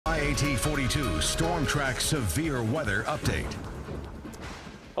WIAT 42 Storm Track Severe Weather Update.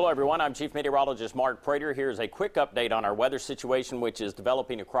 Hello everyone, I'm Chief Meteorologist Mark Prater. Here's a quick update on our weather situation which is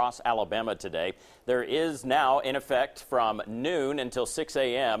developing across Alabama today. There is now in effect from noon until 6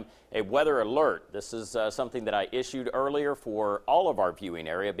 a.m. a weather alert. This is something that I issued earlier for all of our viewing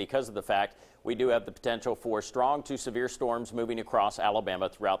area because of the fact we do have the potential for strong to severe storms moving across Alabama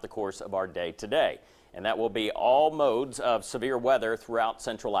throughout the course of our day today. And that will be all modes of severe weather throughout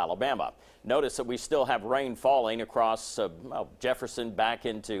central Alabama. Notice that we still have rain falling across Jefferson back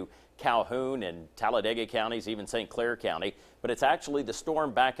into Calhoun and Talladega counties, even St. Clair County. But it's actually the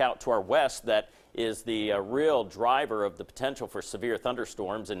storm back out to our west that is the real driver of the potential for severe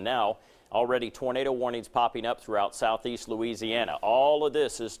thunderstorms. And now already tornado warnings popping up throughout southeast Louisiana. All of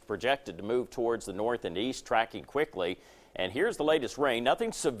this is projected to move towards the north and east, tracking quickly. And here's the latest rain.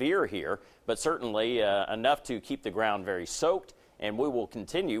 Nothing severe here, but certainly enough to keep the ground very soaked. And we will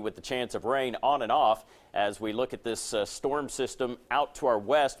continue with the chance of rain on and off as we look at this storm system out to our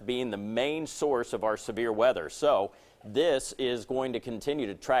west being the main source of our severe weather. So this is going to continue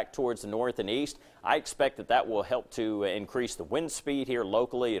to track towards the north and east. I expect that that will help to increase the wind speed here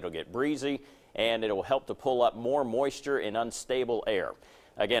locally. It'll get breezy and it will help to pull up more moisture in unstable air.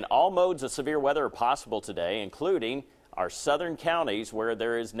 Again, all modes of severe weather are possible today, including our southern counties where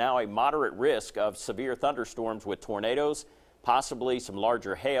there is now a moderate risk of severe thunderstorms with tornadoes, possibly some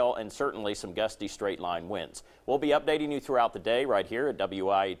larger hail, and certainly some gusty straight line winds. We'll be updating you throughout the day right here at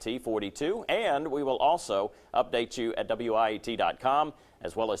WIAT 42, and we will also update you at WIAT.com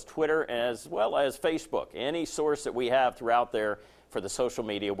as well as Twitter as well as Facebook. Any source that we have throughout there for the social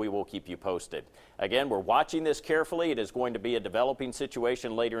media, we will keep you posted. Again, we're watching this carefully. It is going to be a developing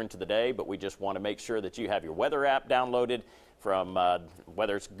situation later into the day, but we just want to make sure that you have your weather app downloaded from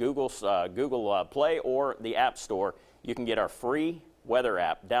whether it's Google Play or the App Store. You can get our free weather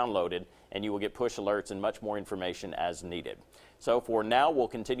app downloaded, and you will get push alerts and much more information as needed. So for now, we'll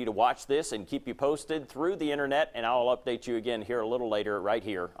continue to watch this and keep you posted through the internet, and I'll update you again here a little later right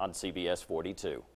here on CBS 42.